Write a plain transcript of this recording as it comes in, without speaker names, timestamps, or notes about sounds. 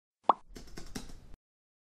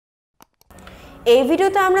এই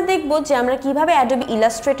ভিডিওতে আমরা দেখব যে আমরা কিভাবে অ্যাডোবি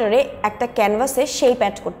ইলাস্ট্রেটরে একটা ক্যানভাসে শেপ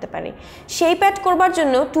অ্যাড করতে পারি। শেপ অ্যাড করবার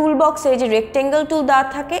জন্য টুল বক্সে যে রেক্ট্যাঙ্গেল টুল দেওয়া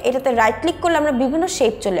থাকে এটাতে রাইট ক্লিক করলে আমরা বিভিন্ন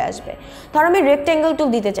শেপ চলে আসবে। ধর আমি রেক্ট্যাঙ্গেল টুল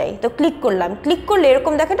দিতে চাই, তো ক্লিক করলাম, ক্লিক করলে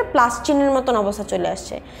এরকম দেখো একটা প্লাস চিহ্নের মতন অবস্থা চলে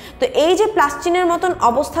আসছে। তো এই যে প্লাস চিহ্নের মতন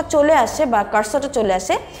অবস্থা চলে আসে বা কার্সরটা চলে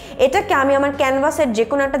আসে, এটাকে আমি আমার ক্যানভাসের যে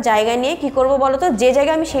কোনো একটা জায়গায় নিয়ে কি করব বলো তো, যে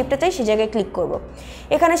জায়গায় আমি শেপটা চাই সেই জায়গায় ক্লিক করব।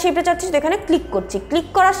 এখানে শেপটা চাচ্ছি তো এখানে ক্লিক করছি, ক্লিক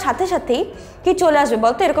করার সাথে সাথেই কি চলে আসবে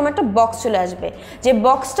বলতো, এরকম একটা বক্স চলে আসবে। যে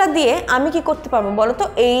বক্সটা দিয়ে আমি কি করতে পারবো বলো তো,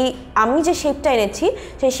 এই আমি যে শেপটা এনেছি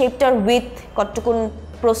সেই শেপটার উইথ কতটুকুন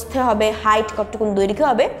প্রস্থে হবে, হাইট কতটুকুন দৈর্ঘ্য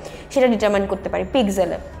হবে সেটা ডিটারমাইন করতে পারি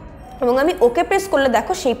পিক্সেলে। এবং আমি ওকে প্রেস করলে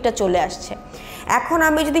দেখো শেপটা চলে আসছে। এখন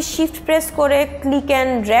আমি যদি শিফট প্রেস করে ক্লিক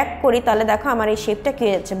অ্যান্ড ড্র্যাগ করি তাহলে দেখো আমার এই শেপটা কি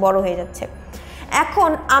হয়ে যাচ্ছে, বড় হয়ে যাচ্ছে। এখন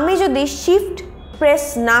আমি যদি শিফট প্রেস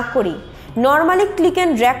না করি, নর্মালি ক্লিক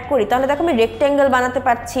অ্যান্ড ড্র্যাগ করি, তাহলে দেখো আমি রেক্ট্যাঙ্গেল বানাতে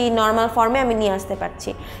পারছি, নর্মাল ফর্মে আমি নিয়ে আসতে পারছি।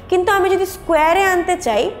 কিন্তু আমি যদি স্কোয়ারে আনতে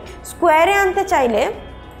চাই, স্কোয়ারে আনতে চাইলে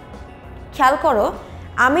খেয়াল করো,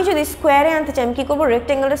 আমি যদি স্কোয়ারে আনতে চাই আমি কী করবো,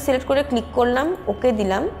 রেক্ট্যাঙ্গেলটা সিলেক্ট করে ক্লিক করলাম, ওকে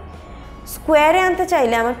দিলাম। স্কোয়ারে আনতে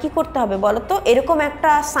চাইলে আমার কি করতে হবে বলো তো, এরকম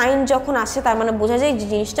একটা সাইন যখন আসে তার মানে বোঝা যায় যে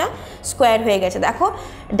জিনিসটা স্কোয়ার হয়ে গেছে। দেখো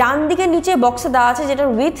ডান দিকে নিচে বক্সে দেওয়া আছে যেটা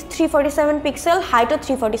উইথ 347 পিক্সেল, হাইটও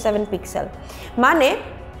 347 পিক্সেল। মানে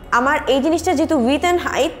আমার এই জিনিসটা যেহেতু উইথ অ্যান্ড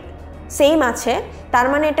হাইট সেম আছে, তার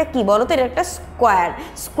মানে এটা কি বলো তো, এটা একটা স্কোয়ার।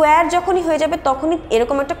 স্কোয়ার যখনই হয়ে যাবে তখনই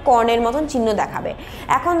এরকম একটা কর্নের মতন চিহ্ন দেখাবে।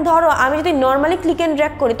 এখন ধরো আমি যদি নর্মালি ক্লিক অ্যান্ড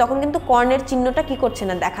ড্র্যাগ করি তখন কিন্তু কর্নের চিহ্নটা কি করছে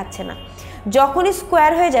না, দেখাচ্ছে না। যখনই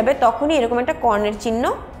স্কোয়ার হয়ে যাবে তখনই এরকম একটা কর্নের চিহ্ন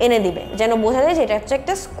এনে দিবে, যেন বোঝা যায় যে এটা হচ্ছে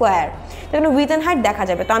একটা স্কোয়ার, তখন উইথ অ্যান্ড হাইট দেখা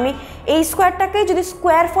যাবে। তো আমি এই স্কোয়ারটাকে যদি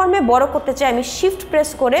স্কোয়ার ফর্মে বড় করতে চাই আমি শিফট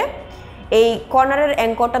প্রেস করে এই কর্নারের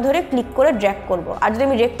অ্যাঙ্করটা ধরে ক্লিক করে ড্র্যাগ করব। আর যদি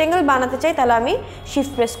আমি রেক্ট্যাঙ্গেল বানাতে চাই তাহলে আমি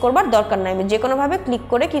শিফট প্রেস করবার দরকার নাই, আমি যে কোনোভাবে ক্লিক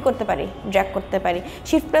করে কি করতে পারি, ড্র্যাগ করতে পারি।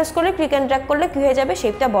 শিফট প্রেস করে ক্লিক অ্যান্ড ড্র্যাগ করলে কী হয়ে যাবে,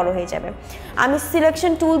 শেপটা বড় হয়ে যাবে। আমি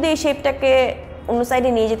সিলেকশন টুল দিয়ে শেপটাকে অন্য সাইডে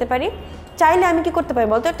নিয়ে যেতে পারি। চাইলে আমি কি করতে পারি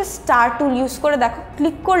বলতো, একটা স্টার টুল ইউজ করে দেখো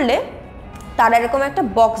ক্লিক করলে তারা এরকম একটা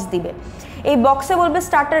বক্স দিবে। এই বক্সে বলবে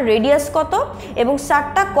স্টারটার রেডিয়াস কত এবং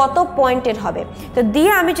স্টারটা কত পয়েন্টের হবে। তো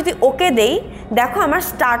দিয়ে আমি যদি ওকে দেই দেখো আমার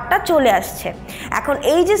স্টারটা চলে আসছে। এখন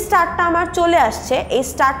এই যে স্টারটা আমার চলে আসছে, এই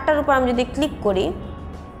স্টারটার উপর আমি যদি ক্লিক করি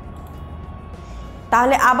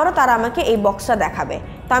তাহলে আবারও তারা আমাকে এই বক্সটা দেখাবে।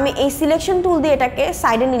 তো আমি এই সিলেকশন টুল দিয়ে এটাকে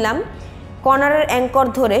সাইডে নিলাম, কর্নারের অ্যাঙ্কর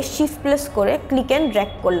ধরে শিফট প্রেস করে ক্লিক অ্যান্ড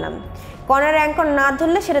ড্র্যাগ করলাম। কর্নারের অ্যাঙ্কর না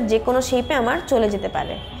ধরলে সেটা যে কোনো শেপে আমার চলে যেতে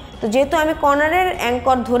পারে। তো যেহেতু আমি কর্নারের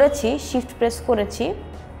অ্যাঙ্কর ধরেছি, শিফট প্রেস করেছি,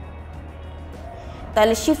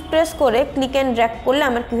 তাহলে শিফট প্রেস করে ক্লিক অ্যান্ড ড্র্যাগ করলে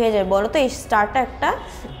আমার কী হয়ে যাবে বলো তো, এই স্টারটা একটা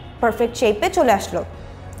পারফেক্ট শেপে চলে আসলো।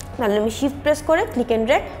 তাহলে আমি শিফট প্রেস করে ক্লিক অ্যান্ড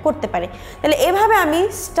ড্র্যাগ করতে পারি। তাহলে এভাবে আমি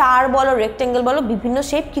স্টার বলো, রেক্ট্যাঙ্গেল বলো, বিভিন্ন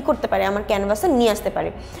শেপ কী করতে পারি আমার ক্যানভাসে নিয়ে আসতে পারি।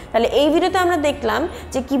 তাহলে এই ভিডিওতে আমরা দেখলাম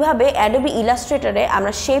যে কিভাবে অ্যাডোবি ইলাস্ট্রেটরে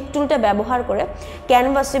আমরা শেপ টুলটা ব্যবহার করে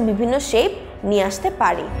ক্যানভাসে বিভিন্ন শেপ নিয়ে আসতে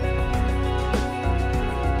পারি।